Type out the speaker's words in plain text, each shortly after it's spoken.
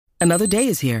Another day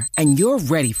is here, and you're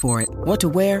ready for it. What to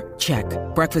wear? Check.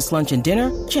 Breakfast, lunch, and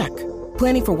dinner? Check.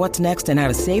 Planning for what's next and how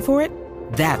to save for it?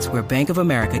 That's where Bank of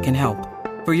America can help.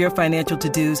 For your financial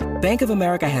to-dos, Bank of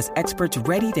America has experts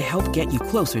ready to help get you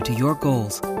closer to your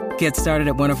goals. Get started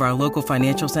at one of our local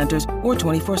financial centers or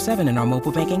 24/7 in our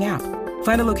mobile banking app.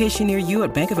 Find a location near you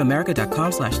at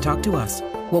bankofamerica.com/talktous.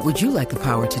 What would you like the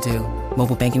power to do?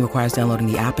 Mobile banking requires downloading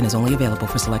the app and is only available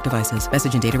for select devices.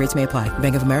 Message and data rates may apply.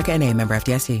 Bank of America N.A., member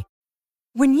FDIC.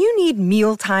 When you need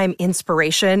mealtime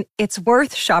inspiration, it's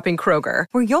worth shopping Kroger,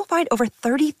 where you'll find over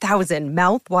 30,000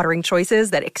 mouth-watering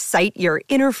choices that excite your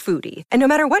inner foodie. And no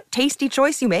matter what tasty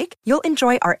choice you make, you'll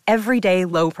enjoy our everyday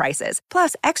low prices,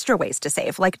 plus extra ways to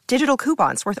save, like digital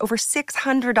coupons worth over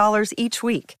 $600 each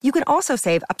week. You can also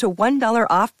save up to $1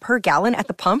 off per gallon at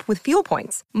the pump with fuel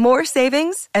points. More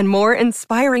savings and more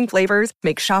inspiring flavors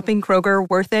make shopping Kroger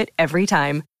worth it every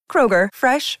time. Kroger,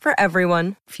 fresh for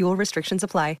everyone. Fuel restrictions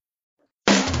apply.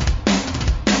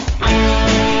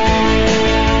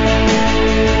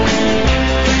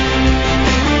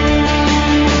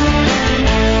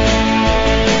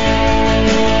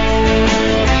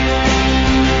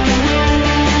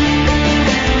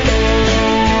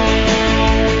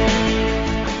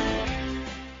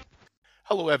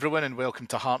 Hello everyone and welcome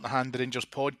to Heart and Hand, the Rangers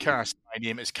podcast. My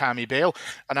name is Cammy Bell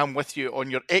and I'm with you on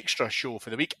your extra show for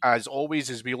the week, as always,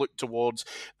 as we look towards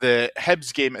the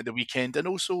Hibs game at the weekend and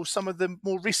also some of the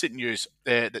more recent news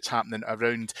that's happening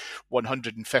around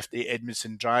 150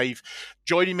 Edmondson Drive.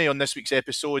 Joining me on this week's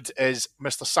episode is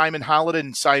Mr. Simon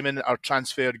Halloran. Simon, our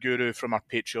transfer guru from our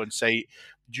Patreon site.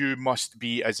 You must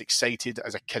be as excited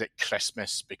as a kid at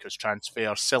Christmas because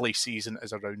transfer silly season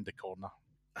is around the corner.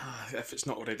 If it's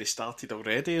not already started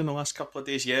already in the last couple of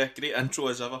days, yeah, great intro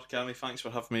as ever, Cammy. Thanks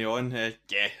for having me on.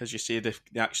 Yeah, as you say, the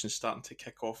action's starting to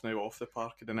kick off now off the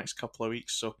park in the next couple of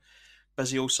weeks, so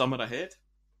busy all summer ahead.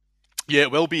 Yeah,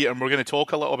 it will be, and we're going to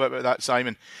talk a little bit about that,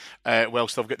 Simon,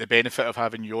 whilst I've got the benefit of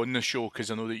having you on the show, because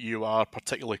I know that you are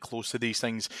particularly close to these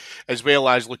things, as well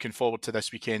as looking forward to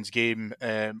this weekend's game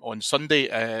on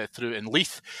Sunday through in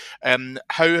Leith.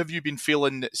 How have you been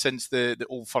feeling since the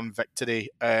Old Firm victory?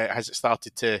 Has it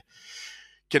started to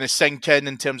kind of sink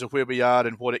in terms of where we are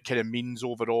and what it kind of means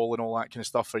overall and all that kind of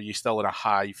stuff? Or are you still in a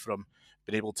high from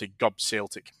being able to gub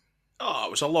Celtic? Oh,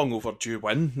 it was a long overdue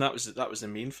win. That was the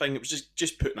main thing. It was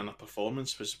just putting in a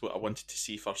performance was what I wanted to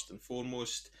see first and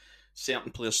foremost.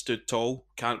 Certain players stood tall.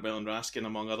 Cantwell and Raskin,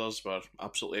 among others, were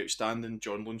absolutely outstanding.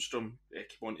 John Lundstrom came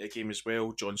onto the game as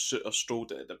well. John Suter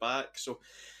strolled it at the back. So,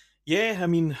 yeah, I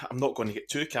mean, I'm not going to get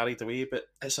too carried away, but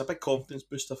it's a big confidence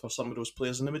booster for some of those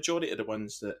players. And the majority of the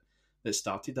ones that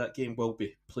started that game will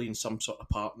be playing some sort of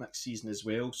part next season as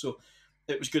well. So,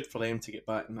 it was good for them to get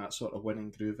back in that sort of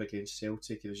winning groove against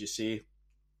Celtic. As you say,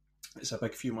 it's a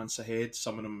big few months ahead.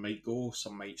 Some of them might go,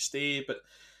 some might stay. But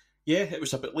yeah, it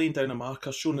was a bit laying down a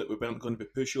marker, showing that we weren't going to be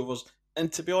pushovers.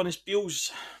 And to be honest,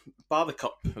 Beale's, bar the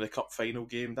cup final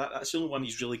game, that's the only one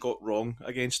he's really got wrong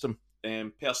against him.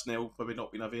 Personnel maybe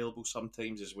not been available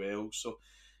sometimes as well. So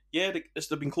yeah,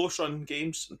 they've been close run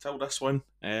games until this one.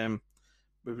 We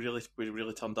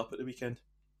really turned up at the weekend.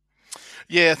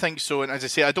 Yeah, I think so. And as I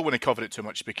say, I don't want to cover it too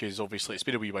much because obviously it's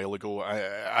been a wee while ago.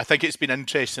 I think it's been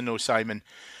interesting though, Simon,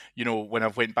 you know, when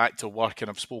I've went back to work and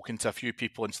I've spoken to a few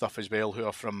people and stuff as well who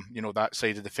are from, you know, that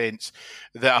side of the fence,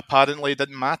 that apparently it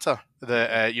didn't matter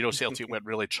that, you know, Celtic weren't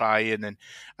really trying. And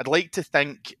I'd like to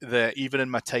think that even in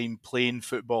my time playing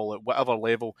football at whatever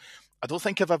level, I don't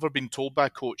think I've ever been told by a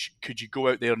coach, could you go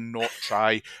out there and not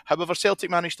try? However,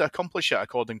 Celtic managed to accomplish it,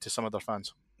 according to some of their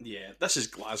fans. Yeah, this is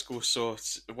Glasgow, so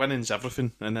winning's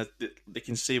everything, and they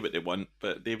can say what they want,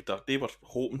 but they were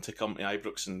hoping to come to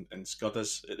Ibrox and scud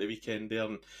us at the weekend there,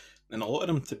 and a lot of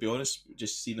them, to be honest,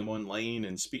 just seeing them online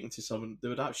and speaking to someone, they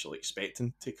were actually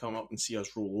expecting to come up and see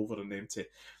us roll over and them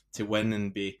to win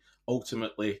and be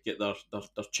ultimately get their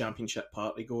championship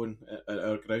party going at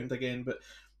our ground again, but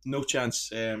no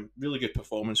chance. Really good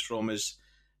performance from us.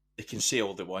 They can say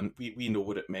all they want. We know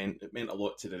what it meant. It meant a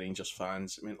lot to the Rangers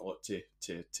fans. It meant a lot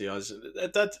to us.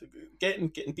 It did.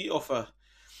 Getting beat off a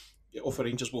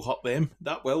Rangers will hurt them.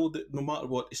 That will. No matter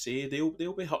what they say, they'll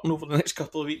be hurting over the next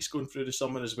couple of weeks going through the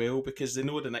summer as well, because they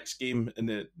know the next game in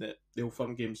the Old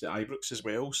Firm game's at Ibrox as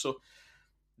well. So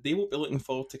they will be looking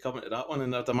forward to coming to that one,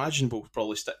 and I'd imagine we'll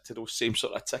probably stick to those same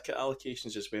sort of ticket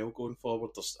allocations as well going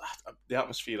forward. The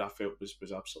atmosphere I felt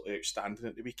was absolutely outstanding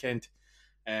at the weekend.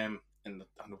 And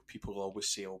I know people will always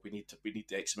say, "Oh, we need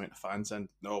the X amount of fans," and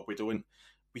no, we don't.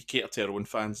 We cater to our own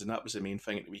fans, and that was the main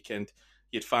thing at the weekend.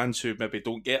 You had fans who maybe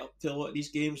don't get up to a lot of these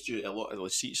games due to a lot of the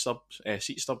seat stub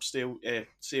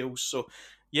sales. So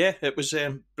yeah, it was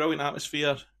brilliant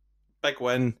atmosphere, big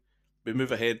win. we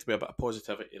move ahead with a bit of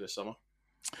positivity this summer.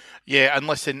 Yeah, and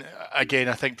listen, again,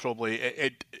 I think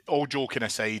probably, all joking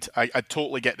aside, I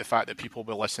totally get the fact that people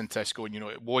will listen to this going,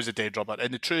 it was a dead rubber.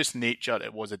 In the truest nature,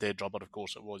 it was a dead rubber, of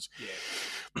course it was.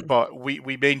 Yeah. But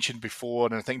we mentioned before,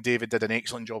 and I think David did an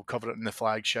excellent job covering it in the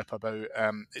flagship, about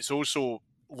it's also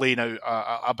laying out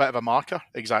a bit of a marker,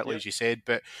 exactly as you said.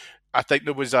 But I think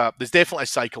there's definitely a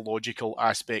psychological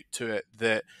aspect to it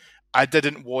that I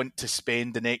didn't want to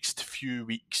spend the next few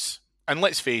weeks. And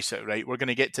let's face it, right, we're going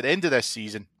to get to the end of this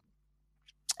season.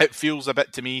 It feels a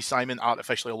bit to me, Simon,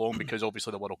 artificially long because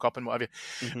obviously the World Cup and whatever.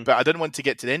 Mm-hmm. But I didn't want to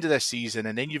get to the end of this season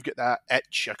and then you've got that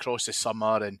itch across the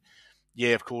summer and yeah,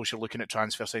 of course, you're looking at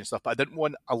transfer sign stuff. But I didn't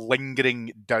want a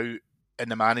lingering doubt in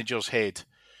the manager's head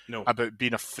about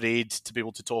being afraid to be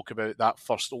able to talk about that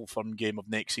first Old Firm game of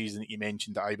next season that you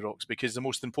mentioned at Ibrox. Because the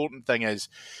most important thing is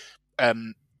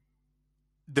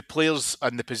the players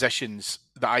and the positions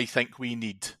that I think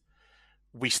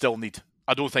we still need.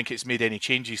 I don't think it's made any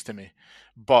changes to me.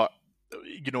 But,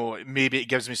 maybe it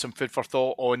gives me some food for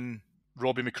thought on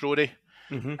Robbie McCrorie.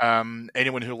 Mm-hmm.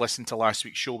 Anyone who listened to last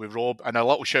week's show with Rob, and a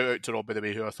little shout out to Rob, by the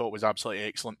way, who I thought was absolutely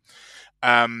excellent.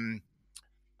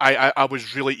 I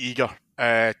was really eager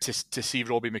to see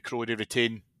Robbie McCrorie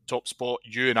retain top spot.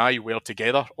 You and I were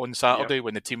together on Saturday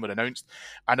when the team were announced,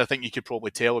 and I think you could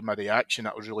probably tell in my reaction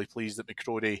I was really pleased that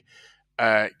McCrorie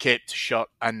kept shut.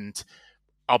 And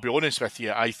I'll be honest with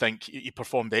you, I think he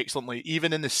performed excellently,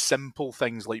 even in the simple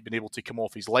things like being able to come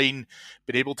off his line,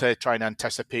 being able to try and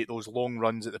anticipate those long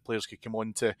runs that the players could come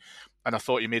on to. And I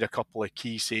thought he made a couple of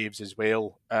key saves as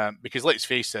well. Because let's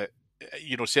face it,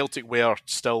 Celtic were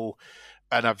still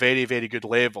at a very, very good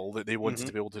level that they wanted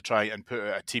to be able to try and put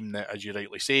out a team that, as you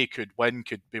rightly say, could win,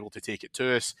 could be able to take it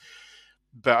to us.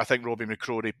 But I think Robbie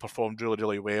McCrorie performed really,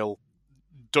 really well.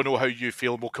 Don't know how you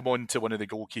feel. We'll come on to one of the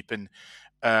goalkeeping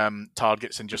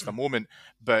targets in just a moment,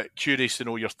 but curious to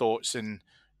know your thoughts and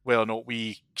whether or not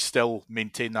we still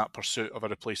maintain that pursuit of a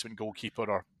replacement goalkeeper,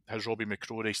 or has Robbie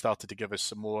McCrorie started to give us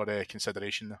some more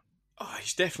consideration there? Oh,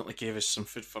 he's definitely gave us some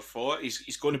food for thought.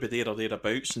 He's going to be there or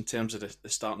thereabouts in terms of the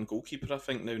starting goalkeeper, I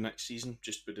think, now next season,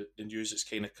 just with the news that's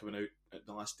kind of coming out at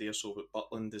the last day or so with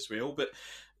Butland as well. But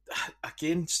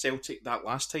again, Celtic that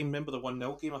last time, remember the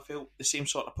 1-0 game, I felt the same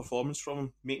sort of performance from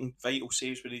him, making vital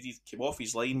saves when he came off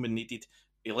his line when needed.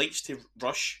 He likes to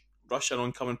rush an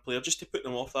oncoming player just to put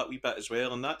them off that wee bit as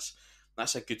well, and that's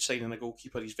a good sign in a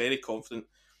goalkeeper. He's very confident.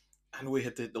 I know he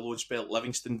had the loan spell at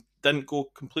Livingston, didn't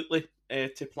go completely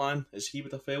to plan as he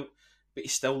would have felt, but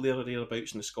he's still there or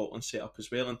thereabouts in the Scotland setup as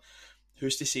well. And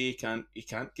who's to say he can't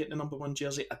get the number one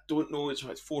jersey? I don't know. It's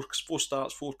like four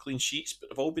starts, 4 clean sheets, but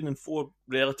they've all been in 4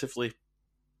 relatively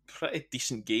pretty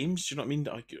decent games. Do you know what I mean?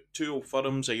 Like 2 Old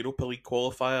Firms, a Europa League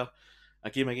qualifier, a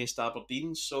game against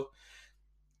Aberdeen. So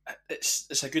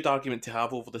it's a good argument to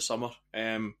have over the summer.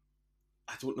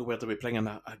 I don't know whether we bring in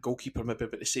a goalkeeper maybe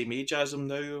about the same age as him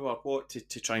now or what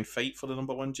to try and fight for the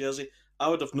number one jersey. I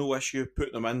would have no issue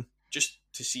putting him in just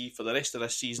to see for the rest of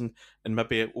this season and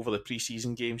maybe over the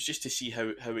pre-season games just to see how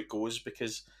it goes,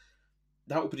 because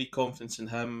that will breed confidence in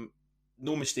him.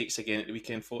 No mistakes again at the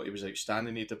weekend. Thought he was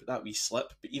outstanding. He did that wee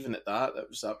slip, but even at that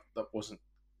wasn't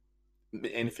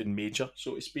anything major,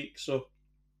 so to speak. So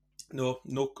no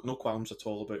qualms at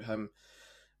all about him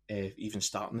even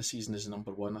starting the season as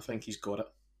number one. I think he's got it.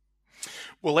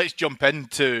 Well, let's jump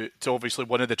into obviously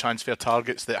one of the transfer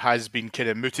targets that has been kind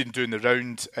of mooted doing the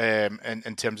round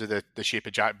in terms of the shape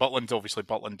of Jack Butland. Obviously,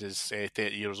 Butland is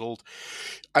 30 years old.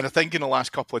 And I think in the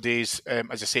last couple of days,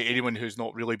 as I say, anyone who's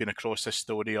not really been across this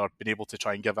story or been able to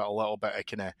try and give it a little bit of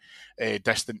kind of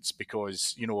distance,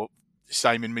 because,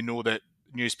 Simon, we know that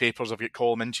newspapers have got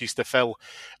column inches to fill.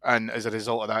 And as a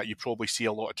result of that, you probably see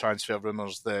a lot of transfer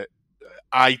rumours that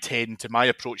my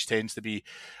approach tends to be,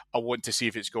 I want to see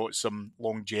if it's got some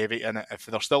longevity in it. If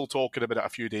they're still talking about it a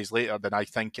few days later, then I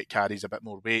think it carries a bit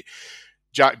more weight.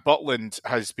 Jack Butland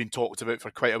has been talked about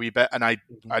for quite a wee bit, and I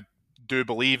do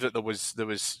believe that there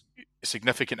was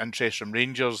significant interest from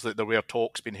Rangers, that there were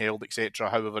talks being held, etc.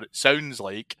 However, it sounds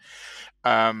like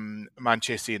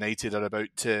Manchester United are about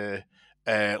to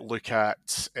look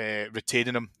at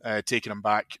retaining him, taking him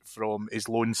back from his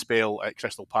loan spell at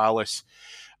Crystal Palace.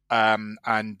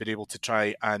 And been able to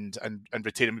try and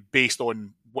retain him based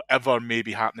on whatever may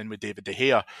be happening with David De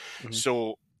Gea. Mm-hmm.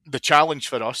 So the challenge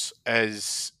for us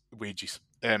is wages.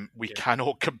 We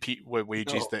cannot compete with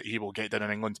wages that he will get down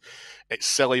in England. It's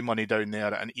silly money down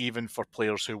there, and even for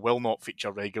players who will not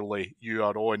feature regularly, you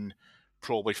are on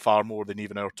probably far more than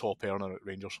even our top earner at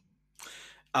Rangers.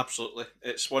 Absolutely.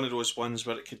 It's one of those ones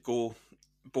where it could go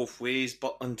both ways.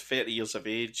 Butland, 30 years of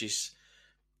age,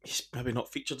 he's maybe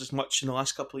not featured as much in the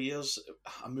last couple of years.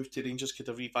 A move to Rangers could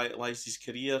have revitalised his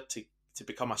career to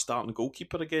become a starting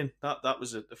goalkeeper again. That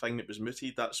was the thing that was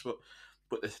mooted. That's what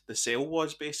the sell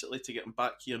was, basically, to get him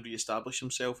back here and re-establish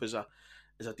himself as a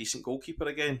decent goalkeeper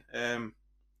again.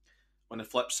 On the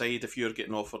flip side, if you're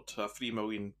getting offered a £3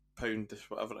 million,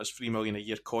 whatever it is, £3 million a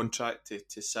year contract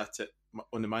to sit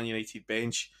on the Man United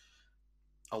bench,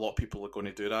 a lot of people are going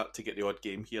to do that to get the odd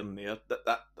game here and there.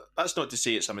 That's not to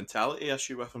say it's a mentality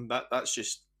issue with him. That's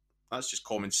just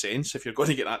common sense. If you're going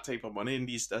to get that type of money, and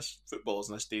this footballers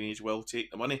in this day and age will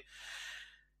take the money.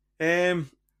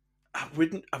 I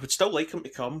would still like him to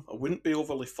come. I wouldn't be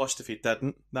overly fussed if he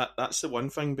didn't. That's the one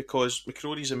thing, because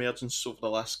McCrory's emergence over the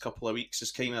last couple of weeks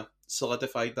has kind of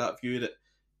solidified that view that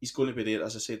he's going to be there,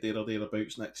 as I said, there or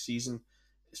thereabouts next season.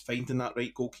 It's finding that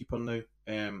right goalkeeper now.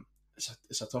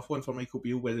 It's a tough one for Michael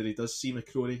Beale whether he does see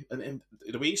McCrory, and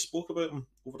the way he spoke about him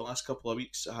over the last couple of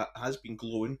weeks has been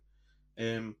glowing.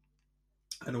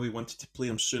 I know he wanted to play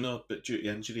him sooner, but due to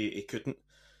injury he couldn't.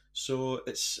 So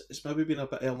it's maybe been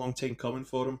a long time coming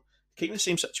for him. Kind of the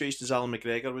same situation as Alan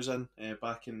McGregor was in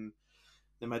back in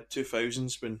the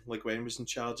mid-2000s when Le Guin was in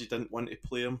charge. He didn't want to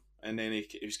play him, and then he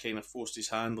was kind of forced his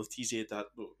hand. Letizia had that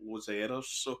loads of errors.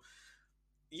 So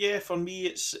yeah, for me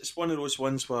it's one of those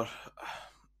ones where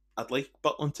I'd like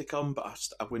Butland to come, but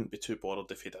I wouldn't be too bothered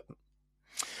if he didn't.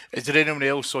 Is there anyone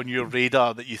else on your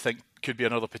radar that you think could be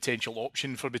another potential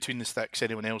option for Between the Sticks?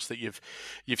 Anyone else that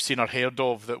you've seen or heard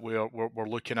of that we're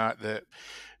looking at that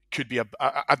could be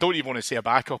I don't even want to say a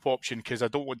backup option, because I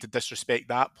don't want to disrespect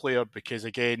that player, because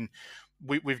again,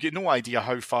 we've got no idea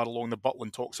how far along the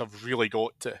Butland talks have really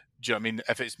got to. Do you know what I mean?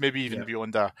 If it's maybe even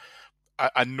beyond a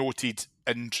noted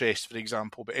interest, for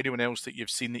example, but anyone else that you've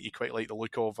seen that you quite like the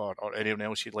look of, or anyone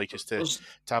else you'd like us to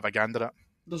have a gander at?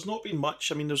 There's not been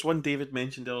much. I mean, there's one David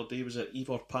mentioned the other day, was it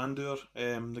Ivor Pandur,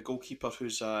 the goalkeeper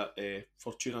who's at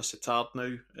Fortuna Sittard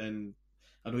now, and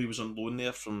I know he was on loan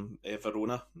there from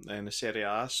Verona in the Serie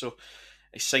A, so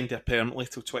he signed there permanently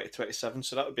till 2027,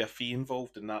 so that would be a fee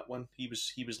involved in that one. He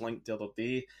was linked the other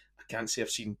day. I can't say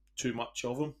I've seen too much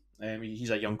of him.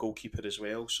 He's a young goalkeeper as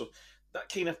well, so that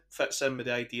kind of fits in with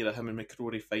the idea of him and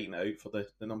McCrory fighting it out for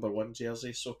the number one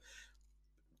jersey. So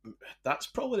that's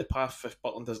probably the path, if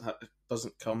Butland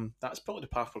doesn't come, that's probably the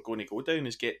path we're going to go down,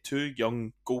 is get two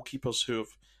young goalkeepers who have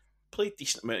played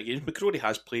decent amount of games. McCrory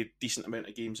has played decent amount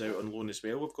of games out on loan as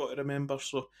well, we've got to remember.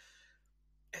 So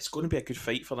it's going to be a good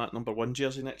fight for that number one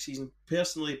jersey next season.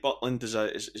 Personally, Butland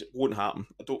it won't happen.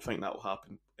 I don't think that will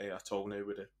happen at all now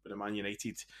with the Man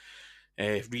United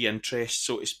re-interest,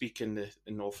 so to speak, in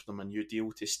offering him a new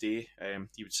deal to stay.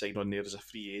 He would sign on there as a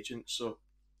free agent. So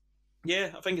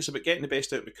yeah, I think it's about getting the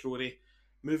best out of McCrory,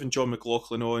 moving John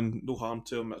McLaughlin on, no harm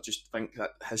to him. I just think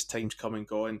that his time's come and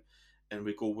gone, and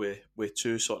we go with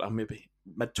two sort of maybe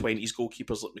mid-20s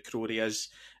goalkeepers like McCrory is,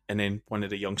 and then one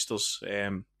of the youngsters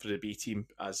for the B team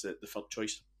as the third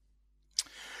choice.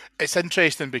 It's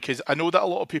interesting because I know that a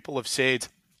lot of people have said,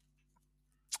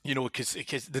 you know, because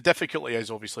the difficulty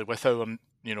is obviously with our,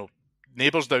 you know,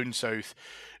 neighbours down south,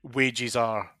 wages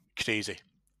are crazy,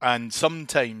 and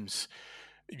sometimes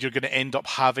you're going to end up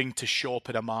having to shop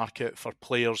in a market for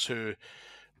players who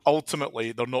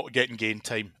ultimately they're not getting game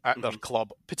time at their club,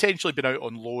 potentially been out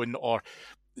on loan, or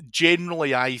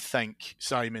generally, I think,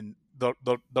 Simon, they're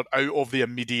out of the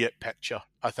immediate picture,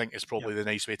 I think is probably the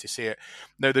nice way to say it.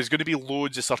 Now, there's going to be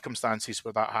loads of circumstances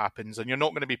where that happens, and you're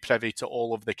not going to be privy to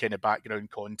all of the kind of background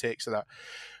context of that.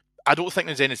 I don't think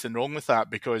there's anything wrong with that,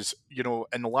 because, you know,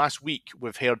 in the last week,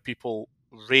 we've heard people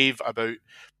rave about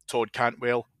Todd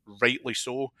Cantwell, rightly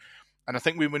so. And I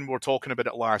think when we were talking about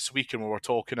it last week, and we were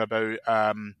talking about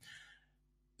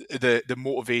the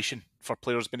motivation for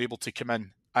players being able to come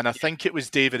in, and I think it was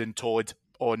David and Todd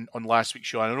on last week's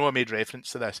show, and I know I made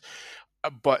reference to this,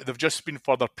 but they've just been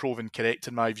further proven correct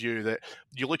in my view, that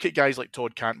you look at guys like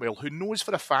Todd Cantwell, who knows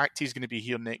for a fact he's going to be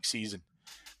here next season,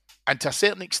 and to a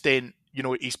certain extent, you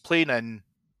know, he's playing in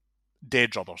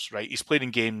dead rubbers, right? He's playing in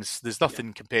games, there's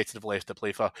nothing competitive left to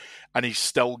play for, and he's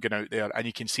still going out there, and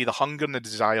you can see the hunger and the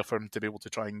desire for him to be able to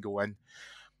try and go in.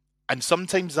 And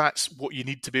sometimes that's what you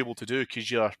need to be able to do, because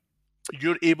you're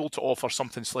able to offer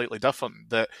something slightly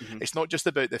different, that it's not just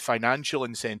about the financial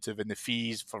incentive and the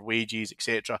fees for wages,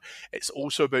 etc. It's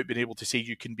also about being able to say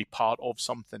you can be part of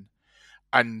something.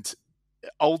 And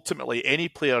ultimately, any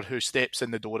player who steps in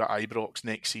the door at Ibrox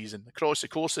next season, across the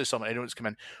course of the summer, anyone's come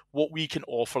in, what we can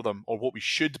offer them, or what we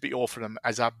should be offering them,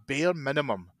 as a bare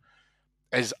minimum,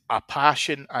 is a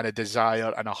passion and a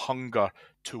desire and a hunger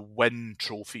to win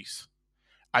trophies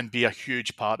and be a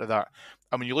huge part of that.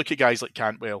 And when you look at guys like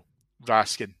Cantwell,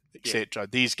 Raskin, etc.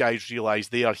 These guys realise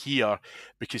they are here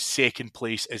because second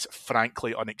place is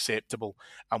frankly unacceptable.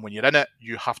 And when you're in it,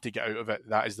 you have to get out of it.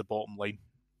 That is the bottom line.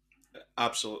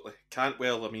 Absolutely.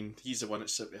 Cantwell, I mean, he's the one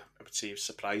that I would say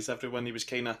surprised everyone. He was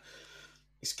kind of,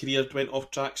 his career went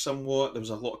off track somewhat. There was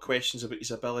a lot of questions about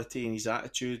his ability and his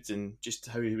attitude and just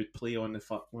how he would play on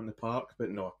the park. But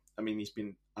no, I mean, he's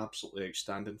been absolutely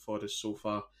outstanding for us so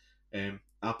far.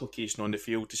 Application on the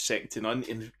field is second to none.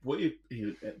 And what he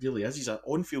really is, he's an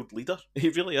on-field leader. He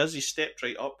really is. He stepped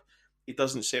right up. He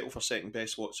doesn't settle for second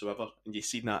best whatsoever. And you've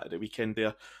seen that at the weekend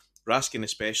there. Raskin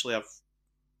especially, I've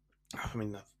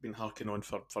been harking on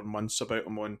for months about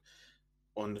him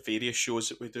on the various shows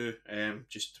that we do.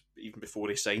 Just even before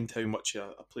he signed, how much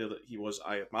a player that he was,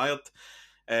 I admired.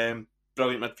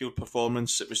 Brilliant midfield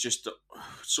performance. It was just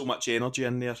so much energy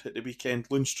in there at the weekend.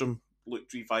 Lundstrom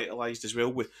looked revitalised as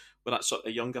well with that sort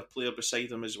of younger player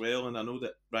beside him as well. And I know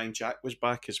that Ryan Jack was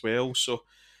back as well. So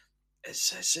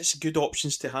it's good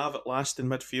options to have at last in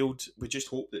midfield. We just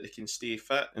hope that they can stay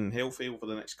fit and healthy over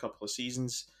the next couple of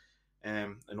seasons.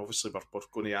 And obviously we're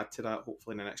going to add to that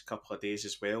hopefully in the next couple of days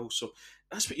as well. So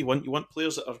that's what you want. You want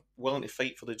players that are willing to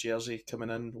fight for the jersey coming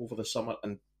in over the summer.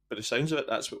 And by the sounds of it,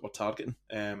 that's what we're targeting.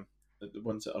 The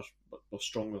ones that are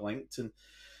strongly linked. And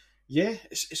yeah,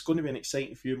 it's going to be an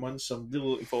exciting few months. I'm really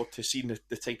looking forward to seeing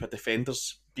the type of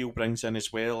defenders Beale brings in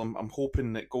as well. I'm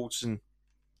hoping that Goldson,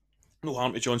 no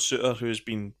harm to John Souttar, who has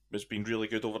been really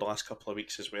good over the last couple of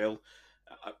weeks as well.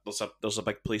 There's a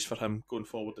big place for him going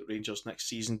forward at Rangers next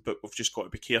season, but we've just got to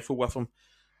be careful with him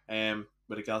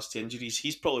with regards to injuries.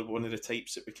 He's probably one of the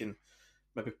types that we can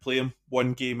maybe play him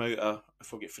one game out of,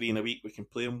 if we get 3 in a week, we can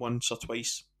play him once or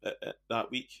twice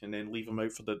that week and then leave him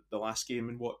out for the last game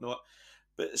and whatnot.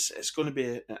 But it's going to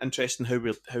be interesting how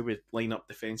we line up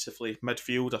defensively.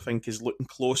 Midfield, I think, is looking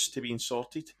close to being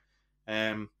sorted.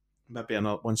 Maybe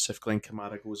another once if Glenn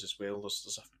Kamara goes as well,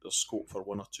 there's scope for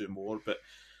 1 or 2 more. But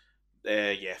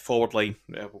forward line,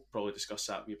 we'll probably discuss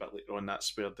that a wee bit later on.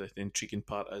 That's where the intriguing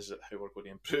part is, how we're going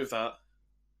to improve that.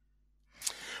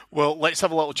 Well, let's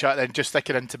have a little chat then, just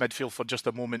sticking into midfield for just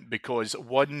a moment, because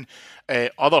one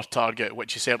other target,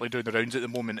 which is certainly doing the rounds at the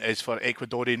moment, is for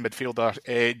Ecuadorian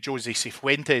midfielder Jose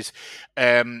Cifuentes,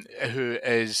 who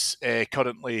is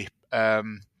currently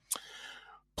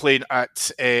playing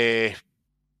at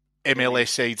MLS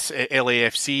sides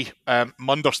LAFC.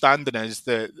 My understanding is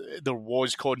that there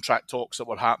was contract talks that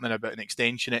were happening about an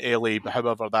extension at LA, but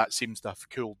however that seems to have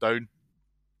cooled down.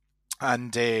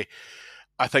 And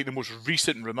I think the most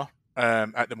recent rumour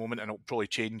at the moment, and it'll probably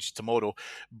change tomorrow,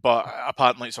 but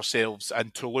apparently it's ourselves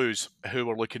and Toulouse who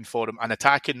are looking for him, an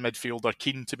attacking midfielder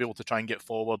keen to be able to try and get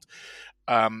forward.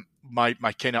 My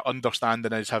kind of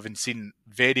understanding is, having seen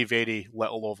very, very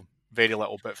little of him, very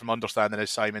little, but from understanding is,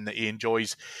 Simon, that he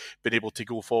enjoys being able to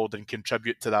go forward and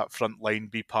contribute to that front line,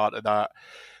 be part of that,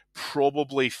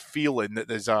 probably feeling that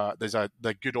there's a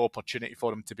good opportunity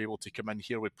for him to be able to come in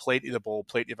here with plenty of the ball,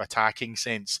 plenty of attacking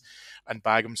sense, and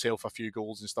bag himself a few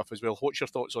goals and stuff as well. What's your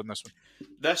thoughts on this one?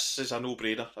 This is a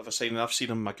no-brainer. I've seen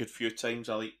him a good few times.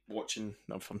 I like watching,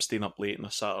 if I'm staying up late on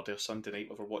a Saturday or Sunday night,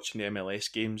 we're watching the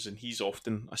MLS games, and he's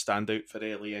often a standout for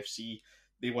LAFC.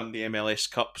 They won the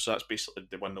MLS Cup, so that's basically,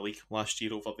 they won the league last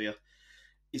year over there.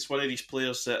 He's one of these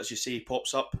players that, as you say,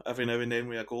 pops up every now and then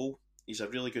with a goal. He's a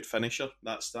really good finisher.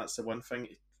 That's the one thing.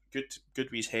 Good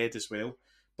with his head as well.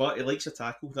 But he likes a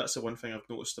tackle. That's the one thing I've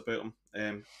noticed about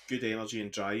him. Good energy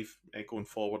and drive going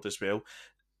forward as well.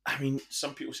 I mean,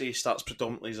 some people say he starts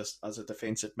predominantly as a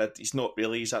defensive mid. He's not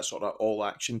really. He's that sort of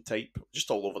all-action type,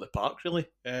 just all over the park, really.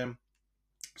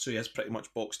 So he is pretty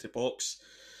much box to box.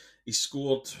 He's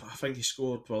only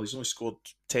scored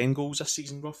 10 goals this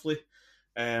season, roughly.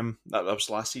 That was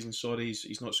last season, sorry.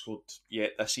 He's not scored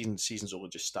yet this season. The season's only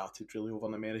just started, really, over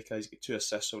in America. He's got 2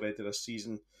 assists already this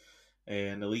season.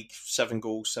 In the league, 7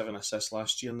 goals, 7 assists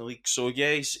last year in the league. So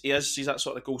yeah, he's that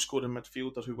sort of goal-scoring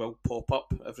midfielder who will pop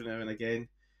up every now and again.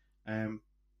 I'm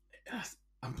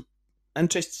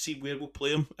interested to see where we'll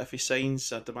play him if he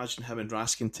signs. I'd imagine him and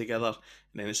Raskin together,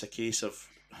 and then it's a case of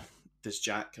does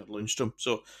Jack or Lundstrom,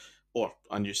 or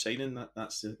a new signing.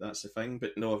 That's the thing.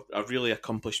 But no, a really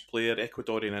accomplished player,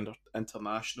 Ecuadorian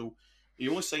international. He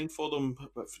only signed for them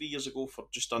about 3 years ago for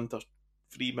just under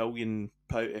 €3 million.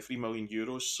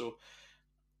 So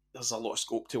there's a lot of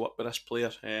scope to work with this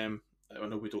player. I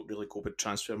know we don't really go with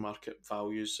transfer market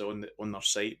values on their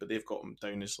site, but they've got him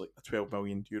down as like a €12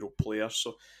 million player.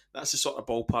 So that's the sort of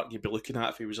ballpark you'd be looking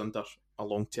at if he was under a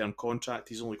long-term contract.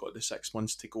 He's only got the 6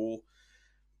 months to go.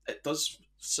 It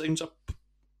sounds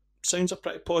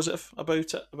pretty positive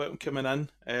about him coming in.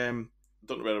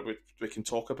 don't know whether we can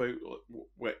talk about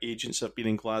what agents have been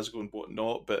in Glasgow and what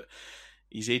not, but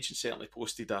his agent certainly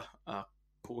posted a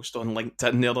post on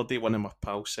LinkedIn the other day. One of my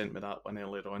pals sent me that one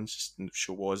earlier on. The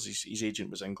show was his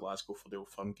agent was in Glasgow for the Old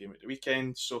Firm game at the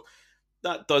weekend, so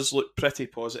that does look pretty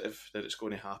positive that it's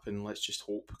going to happen. Let's just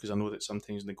hope, because I know that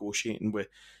sometimes negotiating with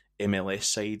MLS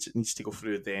sides, it needs to go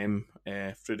through them,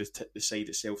 through the side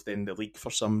itself, then the league for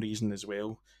some reason as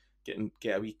well, get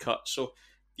a wee cut. So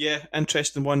yeah,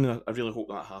 interesting one. I really hope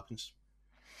that happens.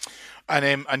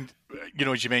 And you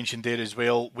know, as you mentioned there as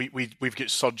well, we've got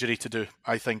surgery to do,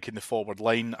 I think, in the forward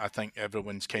line. I think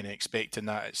everyone's kind of expecting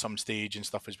that at some stage and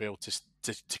stuff as well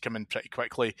to come in pretty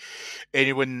quickly.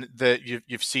 Anyone that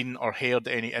you've seen or heard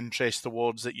any interest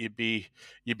towards that you'd be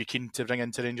keen to bring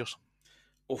into Rangers?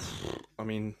 Oh, I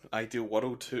mean, ideal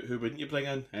world. Who wouldn't you bring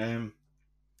in?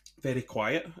 Very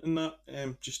quiet in that.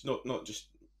 Just not just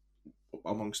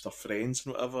amongst our friends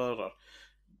and whatever, or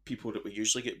people that we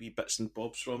usually get wee bits and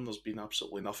bobs from. There's been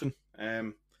absolutely nothing.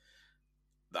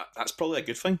 That's probably a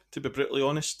good thing, to be brutally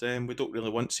honest. We don't really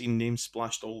want seeing names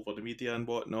splashed all over the media and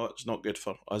whatnot. It's not good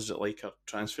for us that like our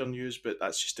transfer news, but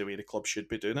that's just the way the club should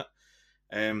be doing it.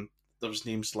 There was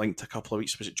names linked a couple of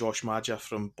weeks. Was it Josh Maja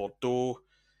from Bordeaux?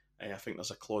 I think there's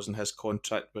a clause in his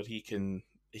contract where he can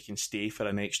stay for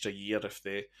an extra year if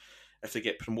they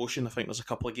get promotion. I think there's a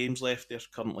couple of games left. They're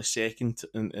currently second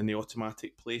in the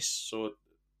automatic place, so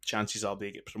chances are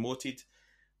they get promoted.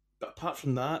 But apart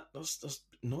from that, there's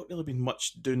not really been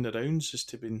much doing the rounds as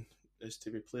to be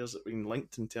players that have been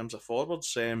linked in terms of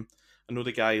forwards. I know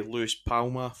the guy Luis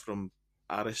Palma from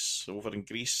Aris over in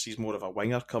Greece. He's more of a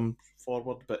winger come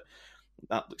forward, but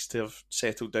that looks to have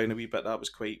settled down a wee bit. That was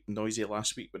quite noisy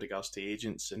last week with regards to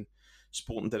agents and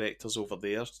sporting directors over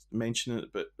there mentioning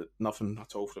it, but nothing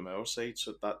at all from our side.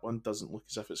 So that one doesn't look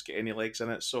as if it's got any legs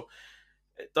in it. So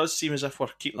it does seem as if we're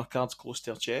keeping our cards close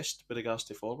to our chest with regards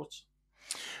to forwards.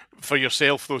 For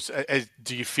yourself, though,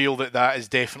 do you feel that is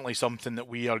definitely something that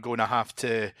we are going to have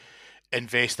to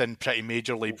invest in pretty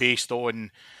majorly, based on?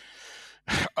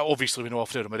 Obviously, we know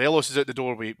Alfredo Morelos is out the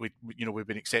door. We've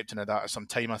been accepting of that at some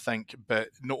time, I think. But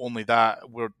not only that,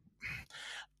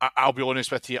 I'll be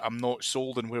honest with you, I'm not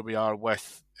sold on where we are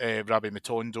with Rabbi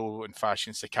Matondo and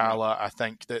Fashion Sakala. I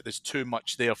think that there's too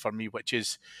much there for me, which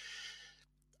is,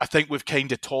 I think we've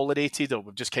kind of tolerated, or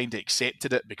we've just kind of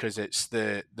accepted it because it's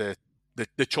the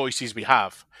choices we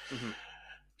have. Mm-hmm.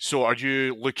 So are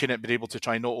you looking at being able to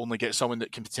try not only get someone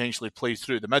that can potentially play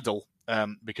through the middle,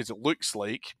 because it looks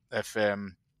like, if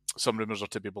some rumours are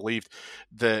to be believed,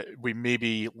 that we may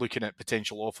be looking at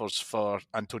potential offers for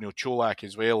Antonio Cholak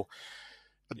as well.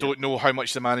 I don't know how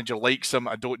much the manager likes him.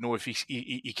 I don't know if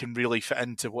he can really fit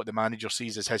into what the manager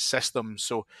sees as his system.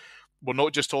 So we're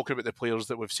not just talking about the players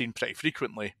that we've seen pretty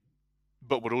frequently,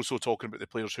 but we're also talking about the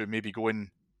players who may be going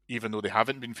even though they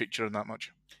haven't been featuring that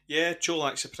much. Yeah,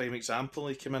 Cholak's a prime example.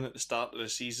 He came in at the start of the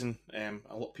season. A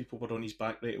lot of people were on his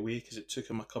back right away because it took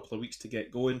him a couple of weeks to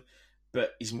get going,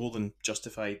 but he's more than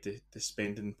justified the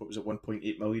spending, what was it,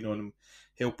 1.8 million on him,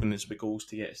 helping us with goals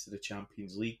to get us to the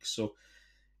Champions League. So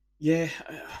yeah,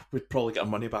 we'd probably get our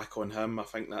money back on him. I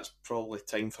think that's probably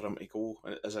time for him to go,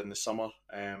 as in the summer.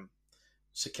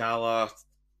 Sakala,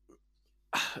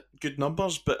 good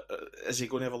numbers, but is he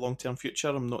going to have a long-term future?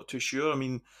 I'm not too sure. I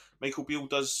mean, Michael Beale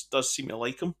does seem to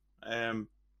like him.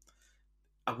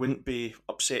 I wouldn't be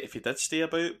upset if he did stay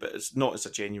about, but it's not as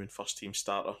a genuine first-team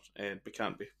starter, and we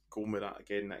can't be going with that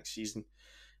again next season.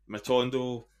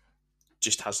 Matondo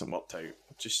just hasn't worked out.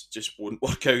 Just won't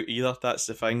work out either. That's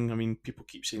the thing. I mean, people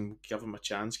keep saying, give him a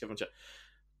chance,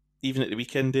 Even at the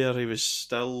weekend there, he was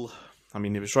still... I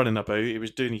mean, he was running about, he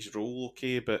was doing his role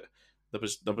okay, but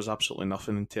there was absolutely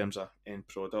nothing in terms of end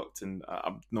product, and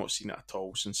I've not seen it at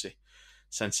all since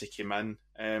he came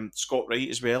in. Scott Wright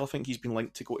as well, I think he's been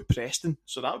linked to go to Preston,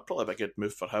 so that would probably be a good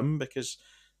move for him, because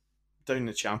down in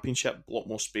the Championship, a lot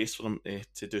more space for him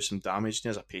to do some damage.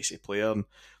 He's a pacey player, and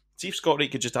see if Scott Wright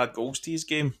could just add goals to his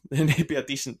game, then he'd be a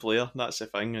decent player. That's the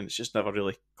thing, and it's just never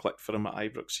really clicked for him at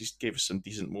Ibrox. He gave us some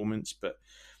decent moments, but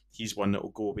he's one that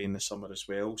will go away in the summer as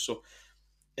well. So,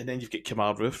 and then you've got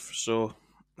Kemar Roof, so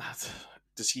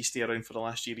does he stay around for the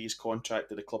last year of his contract?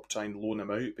 Did the club try and loan him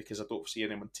out? Because I don't see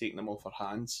anyone taking him off our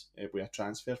hands with a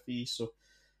transfer fee. So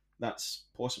that's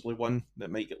possibly one that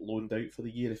might get loaned out for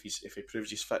the year if he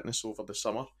proves his fitness over the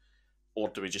summer. Or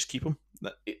do we just keep him?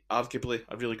 Arguably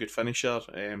a really good finisher,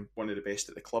 one of the best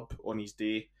at the club on his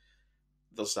day.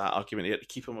 There's that argument here to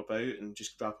keep him about and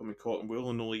just wrap him in cotton wool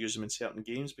and only use him in certain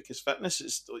games, because fitness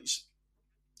is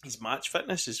his match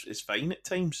fitness is fine at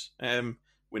times.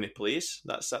 When he plays,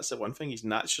 that's the one thing. He's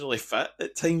naturally fit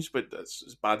at times, but that's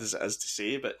as bad as it is to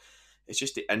say. But it's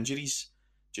just the injuries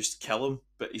just kill him.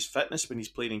 But his fitness when he's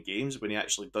playing in games, when he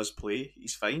actually does play,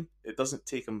 he's fine. It doesn't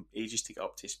take him ages to get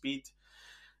up to speed.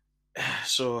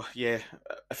 So yeah,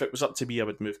 if it was up to me, I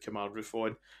would move Kemar Roofe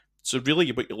on. So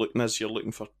really, what you're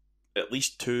looking for at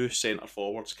least 2 centre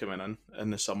forwards coming in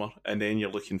the summer, and then you're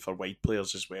looking for wide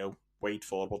players as well, wide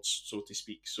forwards, so to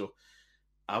speak. So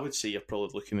I would say you're probably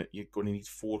looking at you're going to need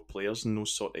 4 players in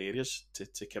those sort of areas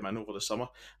to come in over the summer.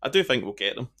 I do think we'll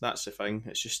get them. That's the thing.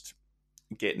 It's just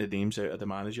getting the names out of the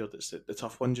manager that's the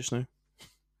tough one just now.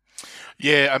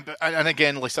 Yeah, and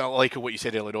again, listen, I like what you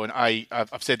said earlier on.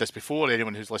 I've said this before.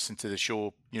 Anyone who's listened to the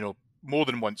show, more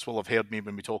than once will have heard me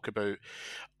when we talk about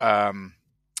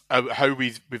how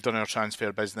we've done our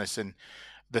transfer business and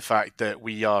the fact that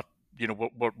we are,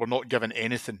 we're not given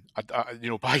anything,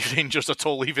 by Rangers at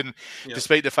all, even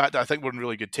despite the fact that I think we're in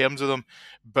really good terms with them.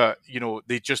 But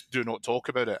they just do not talk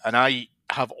about it, and I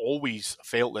have always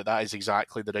felt that is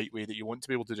exactly the right way that you want to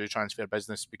be able to do transfer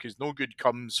business, because no good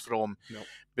comes from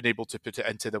being able to put it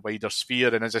into the wider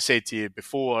sphere. And as I said to you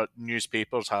before,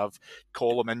 newspapers have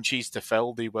column inches to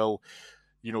fill. They will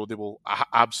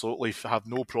absolutely have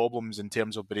no problems in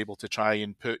terms of being able to try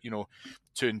and put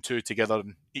 2 and 2 together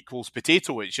and equals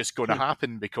potato. It's just going to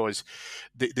happen because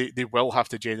they will have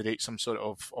to generate some sort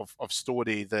of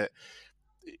story that,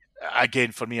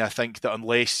 again, for me, I think that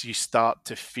unless you start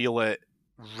to feel it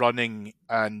running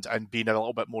and being a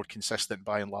little bit more consistent,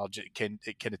 by and large, it kind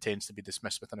of tends to be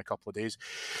dismissed within a couple of days.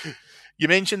 You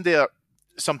mentioned there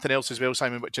something else as well,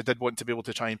 Simon, which I did want to be able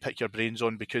to try and pick your brains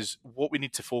on, because what we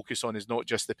need to focus on is not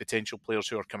just the potential players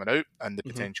who are coming out and the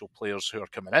potential players who are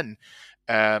coming in.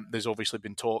 There's obviously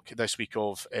been talk this week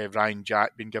of Ryan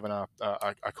Jack being given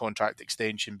a contract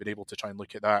extension, being able to try and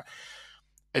look at that.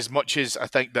 As much as I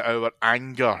think that our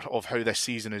anger of how this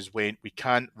season has went, we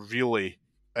can't really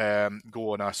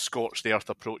go on a scorched earth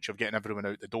approach of getting everyone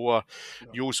out the door. No.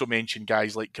 You also mentioned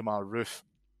guys like Kemar Roofe.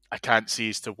 I can't say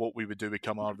as to what we would do with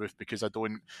Kemar Roofe because I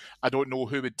don't know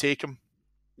who would take him.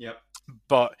 Yep.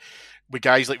 But with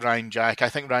guys like Ryan Jack, I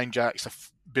think Ryan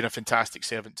Jack's been a fantastic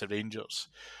servant to Rangers.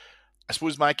 I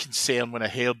suppose my concern when I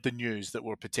heard the news that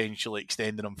we're potentially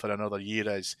extending him for another year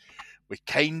is we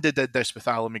kind of did this with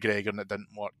Alan McGregor and it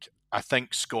didn't work. I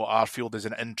think Scott Arfield is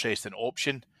an interesting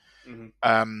option.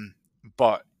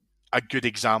 But a good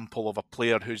example of a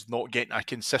player who's not getting a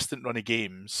consistent run of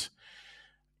games,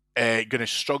 going to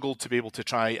struggle to be able to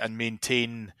try and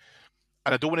maintain,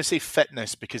 and I don't want to say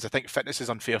fitness because I think fitness is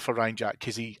unfair for Ryan Jack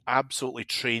because he absolutely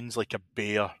trains like a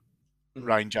bear.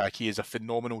 Ryan Jack, he is a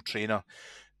phenomenal trainer,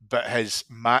 but his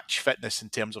match fitness in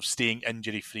terms of staying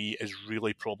injury free is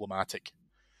really problematic.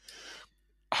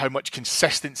 How much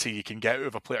consistency you can get out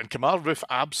of a player. And Kemar Roofe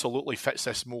absolutely fits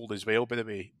this mould as well, by the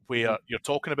way, where you're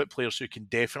talking about players who can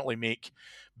definitely make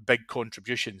big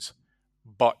contributions,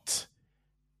 but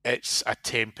it's a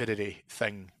temporary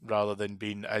thing rather than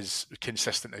being as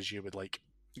consistent as you would like.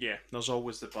 Yeah, there's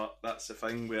always the but. That's the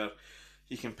thing where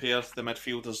you compare the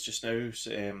midfielders just now,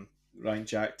 Ryan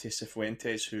Jack to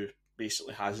Cifuentes, who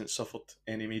basically hasn't suffered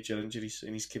any major injuries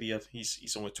in his career.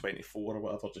 He's only 24 or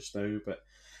whatever just now, but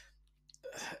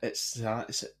it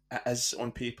is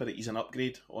on paper that he's an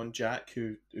upgrade on Jack,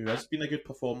 who has been a good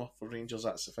performer for Rangers.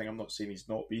 That's the thing. I'm not saying he's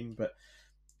not been, but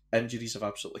injuries have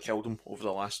absolutely killed him over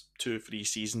the last 2 or 3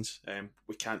 seasons.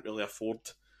 We can't really afford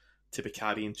to be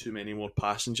carrying too many more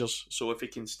passengers. So if he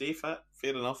can stay fit,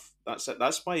 fair enough. That's it.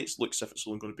 That's why it looks as if it's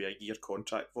only going to be a year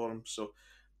contract for him. So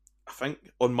I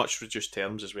think on much reduced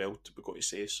terms as well, we've got to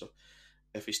say. So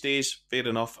if he stays, fair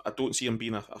enough. I don't see him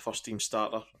being a first team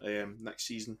starter next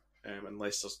season.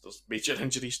 Unless there's major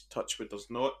injuries, touch wood there's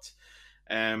not.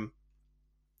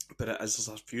 But there's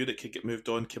a few that could get moved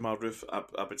on. Kemar Roofe,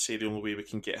 I would say the only way we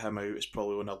can get him out is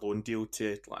probably on a loan deal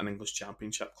to like an English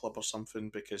Championship club or something,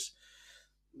 because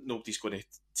nobody's going to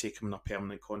take him on a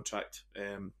permanent contract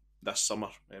this summer,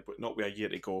 but not with a year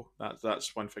to go.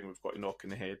 That's one thing we've got to knock in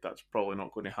the head. That's probably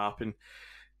not going to happen.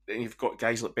 Then you've got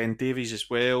guys like Ben Davies as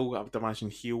well. I would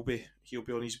imagine he'll be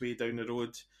on his way down the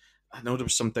road. I know there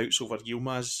was some doubts over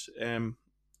Yilmaz in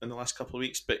the last couple of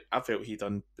weeks, but I felt he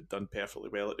done perfectly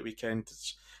well at the weekend.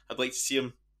 I'd like to see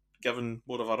him given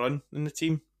more of a run in the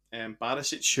team.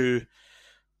 Barisic, who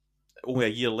only a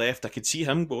year left, I could see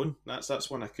him going.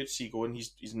 That's one I could see going.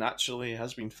 He's naturally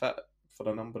has been fit for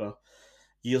a number of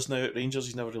years now at Rangers.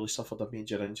 He's never really suffered a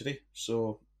major injury,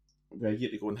 so with a year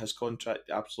to go in his contract,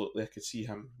 absolutely I could see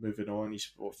him moving on.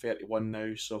 He's 31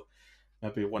 now, so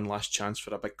maybe one last chance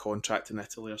for a big contract in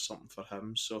Italy or something for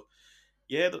him. So,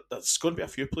 yeah, there's going to be a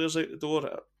few players out the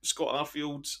door. Scott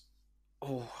Arfield,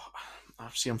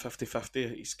 I've seen him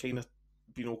 50-50. He's kind of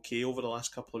been okay over the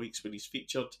last couple of weeks when he's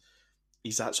featured.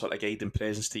 he's that sort of guiding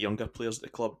presence to younger players at the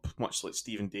club, much like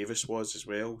Stephen Davis was as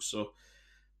well. So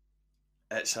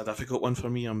it's a difficult one for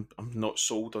me. I'm not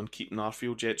sold on keeping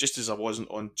Arfield yet, just as I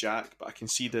wasn't on Jack, but I can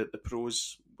see the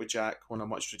pros with Jack on a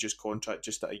much reduced contract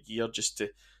just at a year, just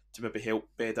to maybe help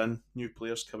bed in new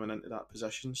players coming into that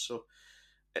position. So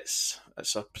it's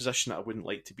a position that I wouldn't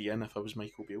like to be in if I was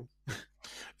Michael Beale.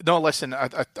 No, listen, I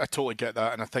totally get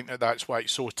that, and I think that's why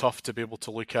it's so tough to be able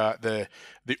to look at the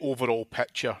overall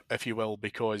picture, if you will,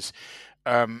 because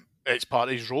it's part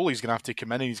of his role. He's going to have to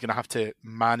come in and he's going to have to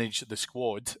manage the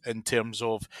squad in terms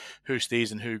of who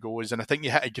stays and who goes. And I think you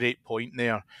hit a great point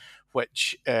there,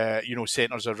 which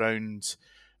centres around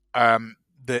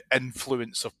the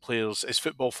influence of players. As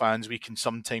football fans, we can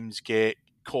sometimes get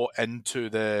caught into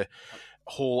the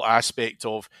whole aspect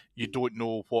of you don't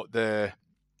know what the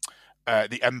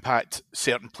impact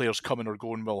certain players coming or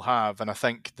going will have. And I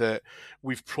think that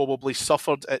we've probably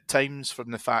suffered at times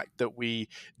from the fact that we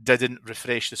didn't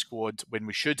refresh the squad when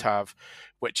we should have,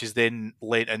 which has then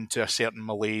led into a certain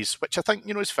malaise, which I think,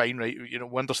 is fine, right?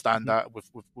 We understand that.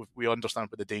 We understand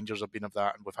what the dangers have been of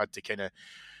that, and we've had to kind of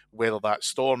weather that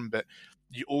storm. But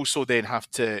you also then have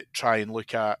to try and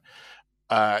look at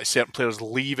certain players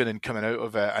leaving and coming out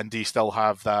of it, and do you still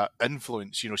have that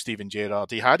influence? Steven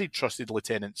Gerrard, he had trusted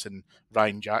lieutenants, and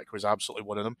Ryan Jack was absolutely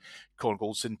one of them, Colin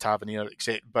Goldson, Tavernier,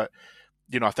 etc. But,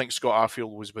 I think Scott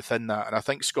Arfield was within that, and I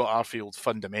think Scott Arfield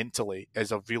fundamentally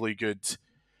is a really good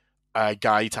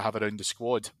guy to have around the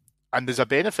squad. And there's a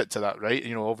benefit to that, right?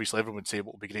 Obviously everyone would say it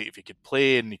would be great if he could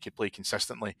play, and he could play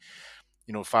consistently.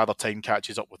 Father Time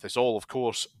catches up with us all, of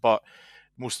course, but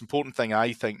most important thing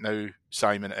I think now,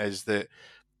 Simon, is that,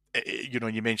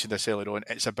 you mentioned this earlier on,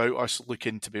 it's about us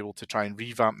looking to be able to try and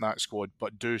revamp that squad,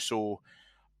 but do so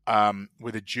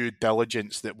with a due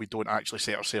diligence that we don't actually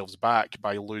set ourselves back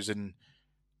by losing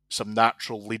some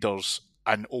natural leaders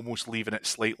and almost leaving it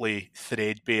slightly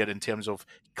threadbare in terms of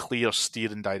clear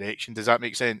steering direction. Does that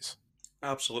make sense?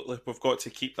 Absolutely. We've got to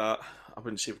keep that, I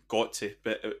wouldn't say we've got to,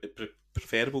 but it's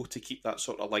preferable to keep that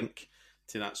sort of link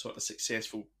to that sort of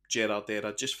successful Gerrard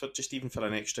era, just even for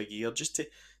an extra year, just to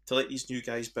let these new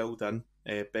guys bed in.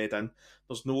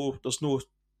 There's no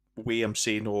way I'm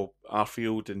saying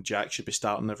Arfield and Jack should be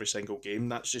starting every single game.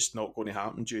 That's just not going to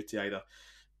happen due to either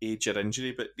age or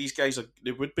injury. But these guys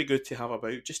they would be good to have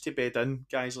about, just to bed in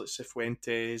guys like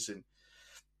Cifuentes and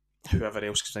whoever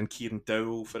else comes in. Kieran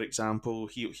Dowell, for example,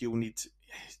 he'll need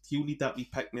that wee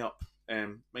pick me up.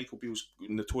 Michael Beale's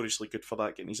notoriously good for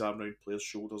that, getting his arm around players'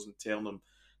 shoulders and telling them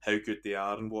how good they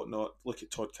are and whatnot. Look at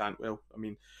Todd Cantwell. I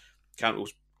mean,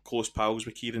 Cantwell's close pals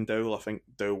with Kieran Dowell. I think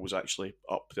Dowell was actually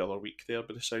up the other week there,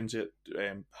 by the sounds of it,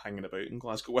 hanging about in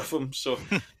Glasgow with him. So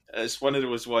it's one of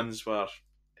those ones where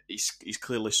he's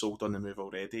clearly sold on the move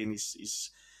already, and he's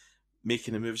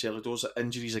making the moves early doors.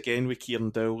 Injuries again with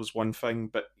Kieran Dowell is one thing,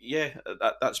 but yeah,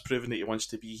 that's proven that he wants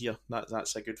to be here.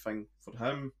 That's a good thing for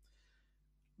him.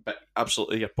 But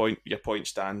absolutely, your point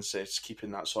stands. It's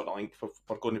keeping that sort of link.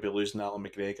 We're going to be losing Alan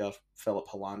McGregor, Philip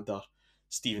Hollander,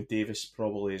 Stephen Davis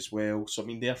probably as well. So I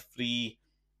mean, they're three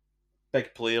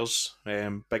big players,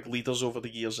 big leaders over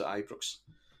the years at Ibrox.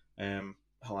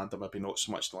 Hollander maybe not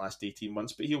so much in the last 18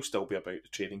 months, but he'll still be about the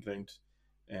training ground,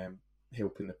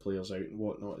 helping the players out and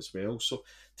whatnot as well. So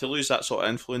to lose that sort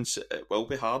of influence, it will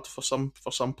be hard for some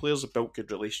players. They've built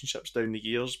good relationships down the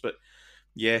years, but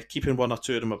yeah, keeping one or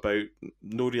two of them about,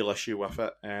 no real issue with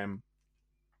it.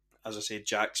 As I said,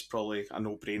 Jack's probably a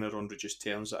no-brainer on reduced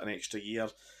terms at an extra year,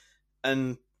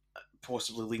 and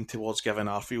possibly lean towards giving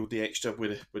Arfield the extra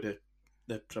with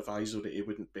the proviso that he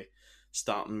wouldn't be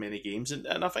starting many games.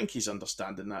 And I think he's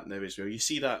understanding that now as well. You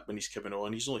see that when he's coming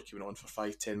on. He's only coming on for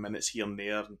 5-10 minutes here and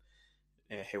there,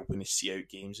 and helping us see out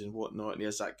games and whatnot. And he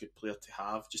is that good player to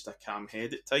have, just a calm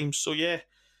head at times. So yeah,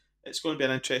 it's going to be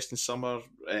an interesting summer.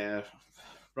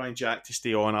 Ryan Jack to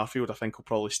stay on. Arfield, I think, will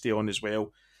probably stay on as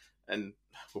well, and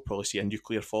we'll probably see a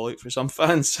nuclear fallout for some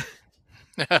fans.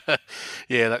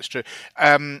 Yeah, that's true.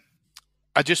 I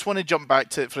just want to jump back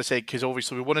to it for a sec, because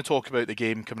obviously we want to talk about the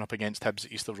game coming up against Hibs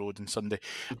at Easter Road on Sunday.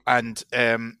 And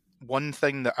one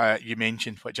thing that you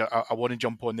mentioned, which I want to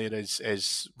jump on there,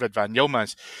 is Rid van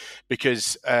Yilmaz,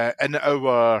 because in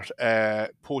our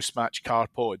post-match car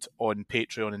pod on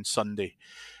Patreon on Saturday,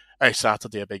 I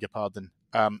beg your pardon,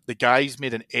 the guys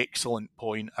made an excellent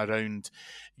point around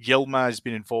Yilmaz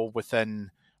being involved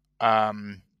within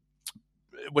the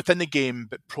game,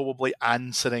 but probably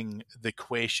answering the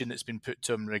question that's been put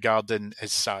to him regarding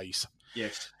his size.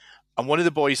 Yes. And one of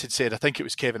the boys had said, I think it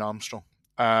was Kevin Armstrong,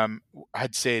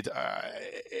 had said,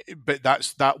 but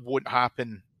that won't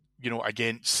happen,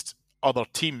 against other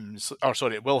teams. Or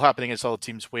sorry, it will happen against other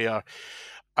teams where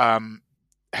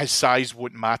his size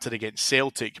won't matter against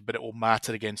Celtic, but it will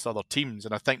matter against other teams.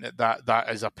 And I think that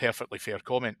is a perfectly fair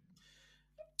comment.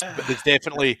 But there's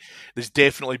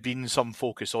definitely been some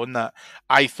focus on that.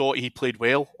 I thought he played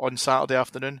well on Saturday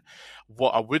afternoon.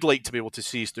 What I would like to be able to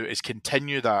see us do is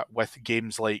continue that with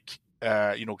games like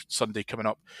Sunday coming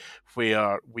up,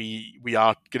 where we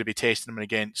are going to be testing him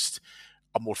against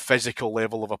a more physical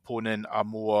level of opponent, a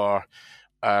more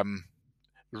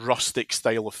rustic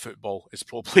style of football is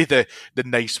probably the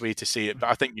nice way to say it. But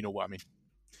I think you know what I mean.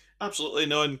 Absolutely,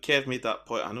 no, and Kev made that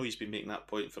point. I know he's been making that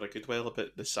point for a good while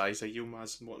about the size of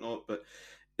Yilmaz and whatnot, but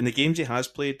in the games he has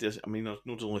played, there's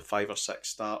only 5 or 6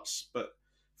 starts, but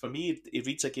for me, he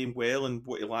reads a game well, and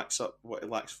what he lacks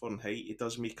for in height, he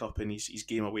does make up in his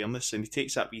game awareness, and he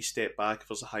takes that wee step back if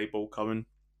there's a high ball coming,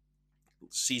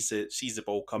 sees the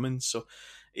ball coming, so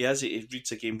he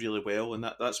reads a game really well, and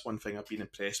that's one thing I've been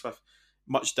impressed with.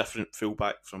 Much different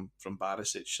fullback from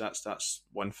Barisic. That's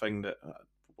one thing that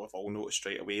we've all noticed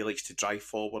straight away. He likes to drive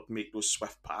forward, make those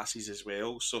swift passes as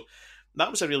well. So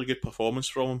that was a really good performance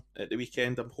from him at the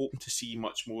weekend. I'm hoping to see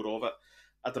much more of it.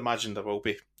 I'd imagine there will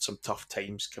be some tough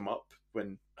times come up,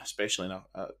 when, especially in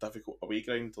a difficult away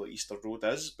ground like Easter Road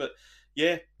is. But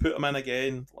yeah, put him in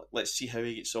again. Let's see how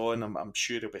he gets on. I'm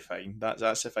sure he'll be fine.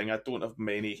 That's the thing. I don't have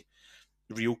many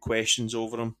real questions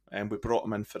over him, and we brought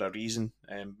him in for a reason.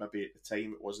 Maybe at the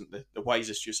time it wasn't the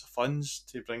wisest use of funds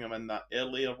to bring him in that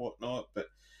early or whatnot, but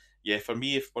yeah, for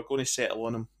me, if we're going to settle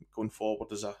on him going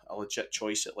forward as a legit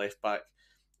choice at left back,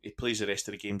 he plays the rest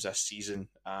of the games this season,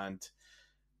 and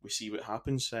we see what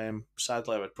happens.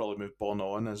 Sadly, I would probably move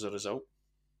Bono on as a result.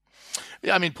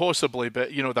 Yeah, I mean, possibly,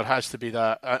 but there has to be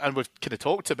that, and we've kind of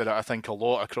talked about it, I think, a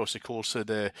lot across the course of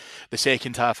the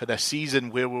second half of this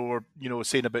season, where we were,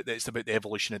 saying about that it's about the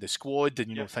evolution of the squad,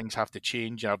 and things have to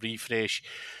change, a refresh,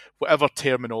 whatever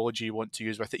terminology you want to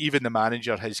use with it. Even the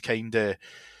manager has kind of,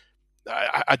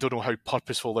 I don't know how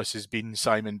purposeful this has been,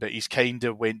 Simon, but he's kind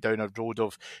of went down a road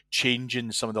of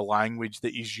changing some of the language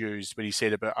that he's used when he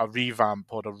said about a revamp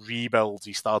or a rebuild.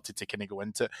 He started to kind of go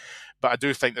into it. But I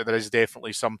do think that there is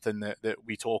definitely something that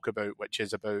we talk about, which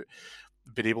is about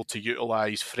being able to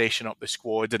utilise, freshen up the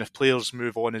squad. And if players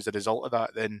move on as a result of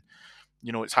that, then,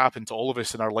 it's happened to all of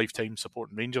us in our lifetime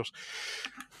supporting Rangers.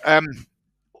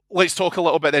 Let's talk a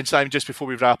little bit then, Simon, just before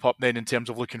we wrap up then, in terms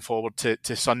of looking forward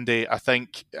to Sunday. I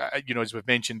think, as we've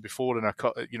mentioned before,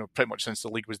 pretty much since the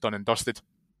league was done and dusted.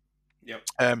 Yep.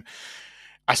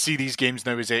 I see these games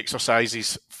now as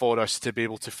exercises for us to be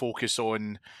able to focus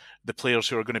on the players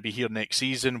who are going to be here next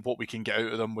season, what we can get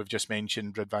out of them. We've just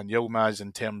mentioned Ridvan Yilmaz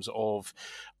in terms of,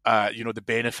 the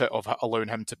benefit of allowing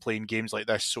him to play in games like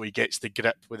this, so he gets the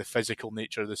grip with the physical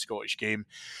nature of the Scottish game.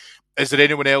 Is there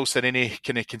anyone else in any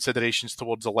kind of considerations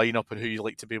towards the lineup and who you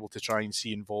like to be able to try and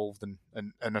see involved,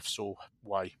 and if so,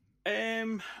 why?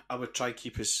 I would try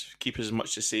keep as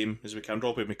much the same as we can.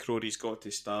 Robbie McCrory's got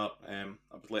to start. I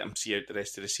would let him see out the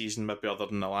rest of the season, maybe other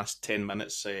than the last 10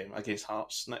 minutes against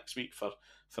Hearts next week for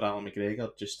Alan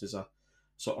McGregor, just as a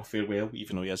sort of farewell,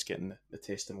 even though he is getting the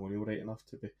testimonial right enough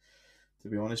to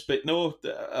be honest. But no,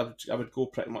 I would go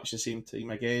pretty much the same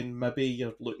team again. Maybe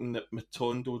you're looking at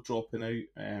Matondo dropping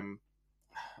out.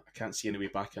 I can't see any way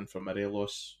back in for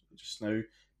Morelos just now.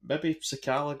 Maybe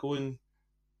Sakala going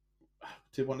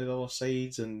to one of the other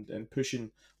sides and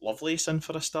pushing Lovelace in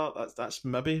for a start. That's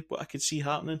maybe what I could see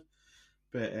happening.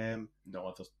 But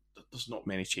no, there's not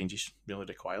many changes really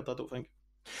required, I don't think.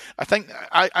 I think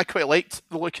I quite liked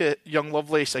the look at young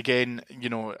Lovelace. Again,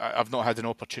 I've not had an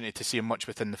opportunity to see him much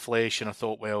within the flesh, and I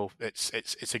thought, well,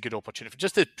 it's a good opportunity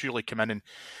just to purely come in and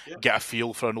get a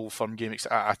feel for an Old Firm game.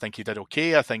 I think he did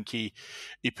okay. I think he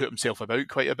put himself about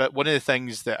quite a bit. One of the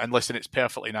things that, and listen, it's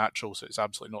perfectly natural, so it's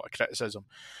absolutely not a criticism,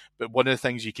 but one of the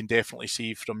things you can definitely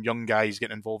see from young guys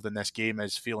getting involved in this game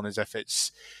is feeling as if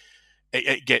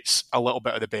it gets a little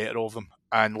bit of the better of them.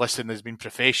 And listen, there's been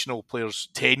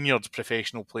tenured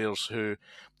professional players who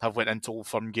have went into Old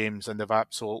Firm games and they've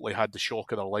absolutely had the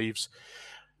shock of their lives.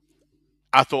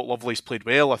 I thought Lovelace played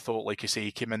well. I thought, like I say,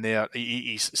 he came in there.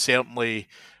 He's certainly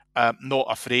not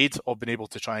afraid of being able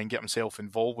to try and get himself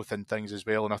involved within things as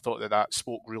well. And I thought that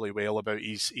spoke really well about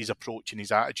his approach and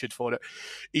his attitude for it.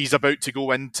 He's about to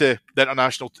go into the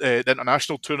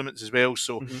international tournaments as well.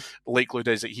 So the likelihood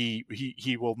is that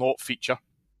he will not feature.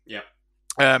 Yeah.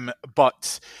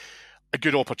 But a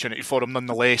good opportunity for him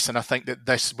nonetheless, and I think that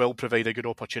this will provide a good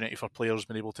opportunity for players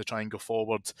being able to try and go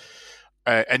forward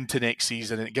into next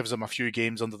season, and it gives them a few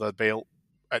games under their belt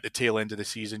at the tail end of the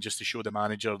season just to show the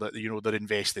manager that they're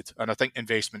invested, and I think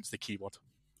investment's the key word.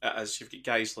 As you've got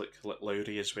guys like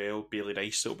Lowry as well, Bailey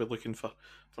Rice that'll be looking for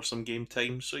some game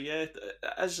time, so yeah,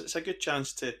 it's a good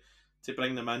chance to to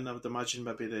bring them in. I would imagine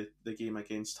maybe the game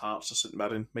against Hearts or St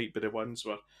Mirren might be the ones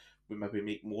where we maybe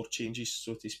make more changes,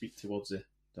 so to speak, towards the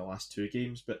last 2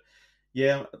 games. But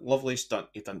yeah, lovely stunt.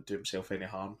 He didn't do himself any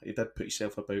harm. He did put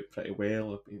himself about pretty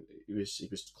well. He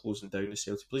was closing down the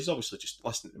Celtic. But he's obviously just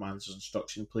listening to the manager's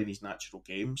instruction, playing his natural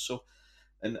game. So,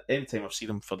 and any time I've seen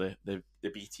him for the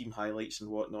B team highlights and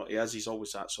whatnot, he's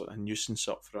always that sort of nuisance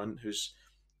up front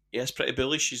he is pretty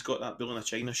bullish. He's got that bull in a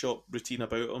china shop routine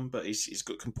about him, but he's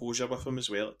got composure with him as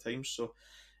well at times. So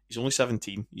he's only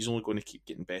 17. He's only going to keep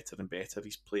getting better and better.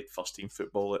 He's played first team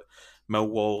football at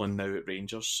Millwall and now at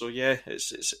Rangers. So yeah,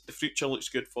 it's the future looks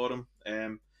good for him.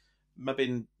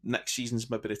 Maybe next season's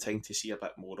maybe the time to see a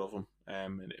bit more of him.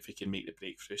 And if he can make the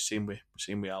breakthrough, same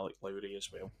way Alec Lowry as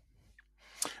well.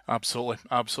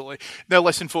 Absolutely. Now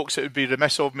listen folks, it would be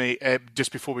remiss of me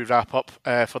just before we wrap up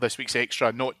for this week's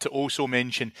extra not to also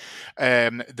mention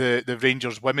the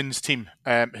Rangers women's team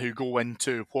who go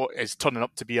into what is turning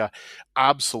up to be a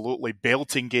absolutely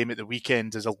belting game at the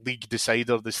weekend as a league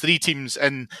decider. There's 3 teams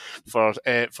in for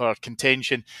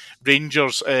contention.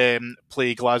 Rangers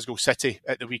play Glasgow City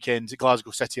at the weekend. Glasgow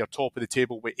City are top of the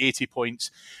table with 80 points.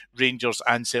 Rangers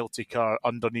and Celtic are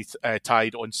underneath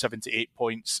tied on 78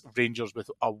 points. Rangers with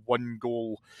a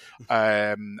 1-goal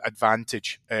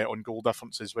advantage on goal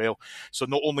difference as well. So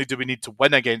not only do we need to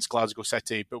win against Glasgow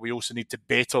City, but we also need to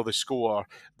better the score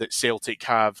that Celtic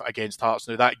have against Hearts.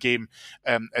 Now that game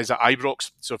is at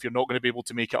Ibrox, so if you're not going to be able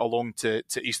to make it along to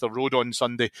Easter Road on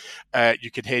Sunday, you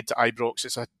can head to Ibrox.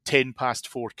 It's a 4:10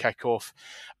 kickoff.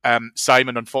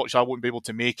 Simon, unfortunately, I won't be able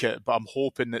to make it, but I'm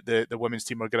hoping that the women's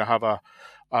team are going to have a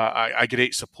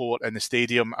great support in the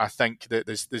stadium. I think that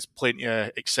there's plenty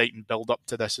of exciting build up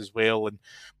to this as well, and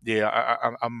yeah,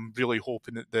 I'm really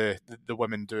hoping that the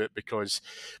women do it because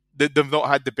they've not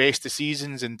had the best of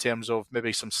seasons in terms of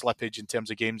maybe some slippage in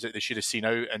terms of games that they should have seen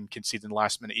out and conceding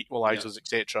last minute equalisers,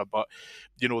 etc. But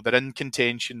they're in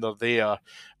contention, they're there.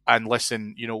 And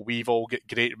listen, we've all got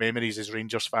great memories as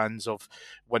Rangers fans of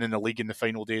winning the league in the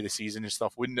final day of the season and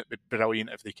stuff. Wouldn't it be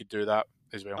brilliant if they could do that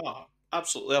as well? Oh,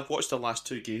 absolutely. I've watched the last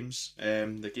 2 games.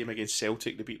 The game against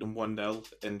Celtic, they beat them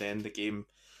 1-0, and then the game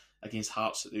against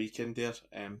Hearts at the weekend there,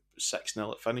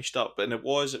 6-0 it finished up. And it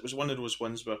was one of those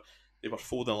ones where they were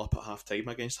 4-0 up at half time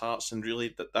against Hearts, and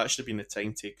really that should have been the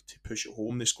time to push it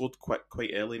home. They scored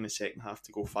quite early in the second half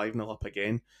to go 5-0 up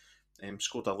again.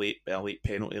 Scored a late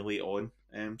penalty late on.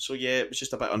 So yeah, it was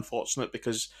just a bit unfortunate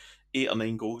because 8 or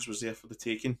 9 goals was there for the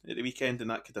taking at the weekend, and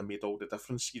that could have made all the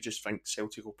difference. You just think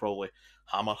Celtic will probably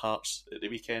hammer Hearts at the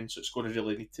weekend, so it's going to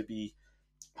really need to be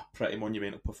a pretty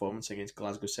monumental performance against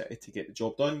Glasgow City to get the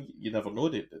job done. You never know,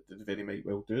 they very might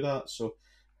well do that. So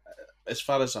as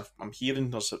far as I'm hearing,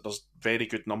 there's very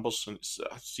good numbers. And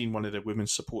I've seen one of the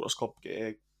Women's Supporters Club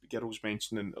girls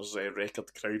mentioning there's a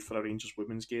record crowd for a Rangers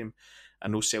women's game. I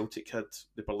know Celtic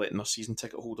they were letting their season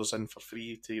ticket holders in for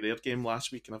free to their game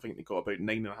last week, and I think they got about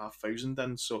 9,500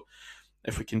 in. So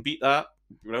if we can beat that,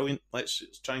 brilliant. Let's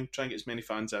try and get as many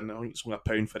fans in. I think it's only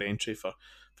 £1 for entry for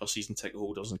season ticket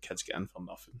holders, and kids get in for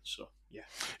nothing. So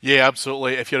yeah,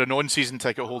 absolutely. If you're a non-season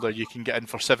ticket holder, you can get in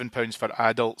for £7 for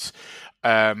adults,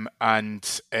 and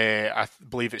I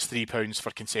believe it's £3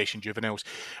 for concession juveniles.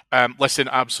 Listen,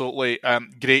 absolutely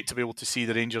great to be able to see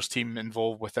the Rangers team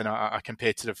involved within a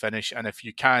competitive finish, and if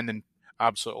you can, and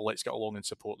absolutely, let's get along and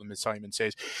support them, as Simon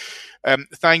says.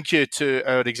 Thank you to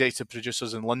our executive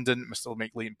producers in London, Mr.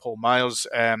 McLean and Paul Myers.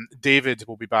 David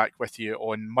will be back with you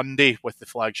on Monday with the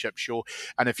flagship show.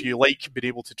 And if you like being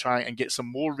able to try and get some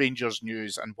more Rangers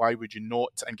news, and why would you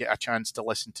not, and get a chance to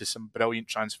listen to some brilliant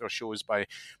transfer shows by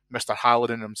Mr.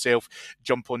 Halloran himself,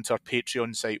 jump onto our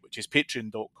Patreon site, which is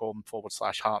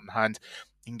patreon.com/Heart and Hand.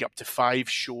 You can get up to 5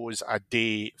 shows a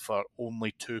day for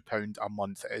only £2 a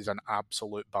month. It is an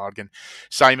absolute bargain.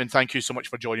 Simon, thank you so much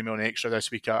for joining me on Extra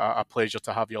this week. A pleasure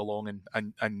to have you along,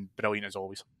 and brilliant as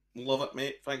always. Love it,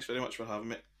 mate. Thanks very much for having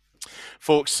me.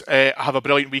 Folks, have a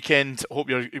brilliant weekend. Hope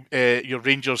your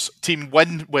Rangers team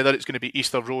win, whether it's going to be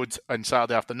Easter Road on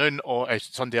Saturday afternoon or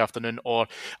Sunday afternoon, or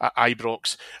at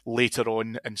Ibrox later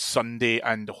on Sunday,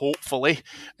 and hopefully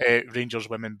Rangers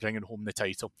women bringing home the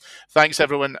title. Thanks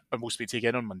everyone, and we'll speak to you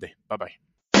again on Monday. Bye bye.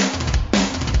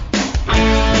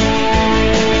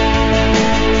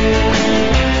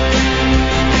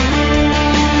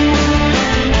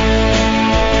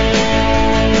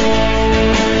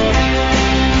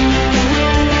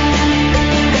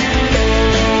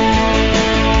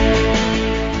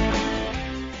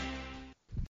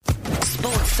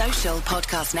 Social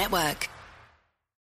Podcast Network.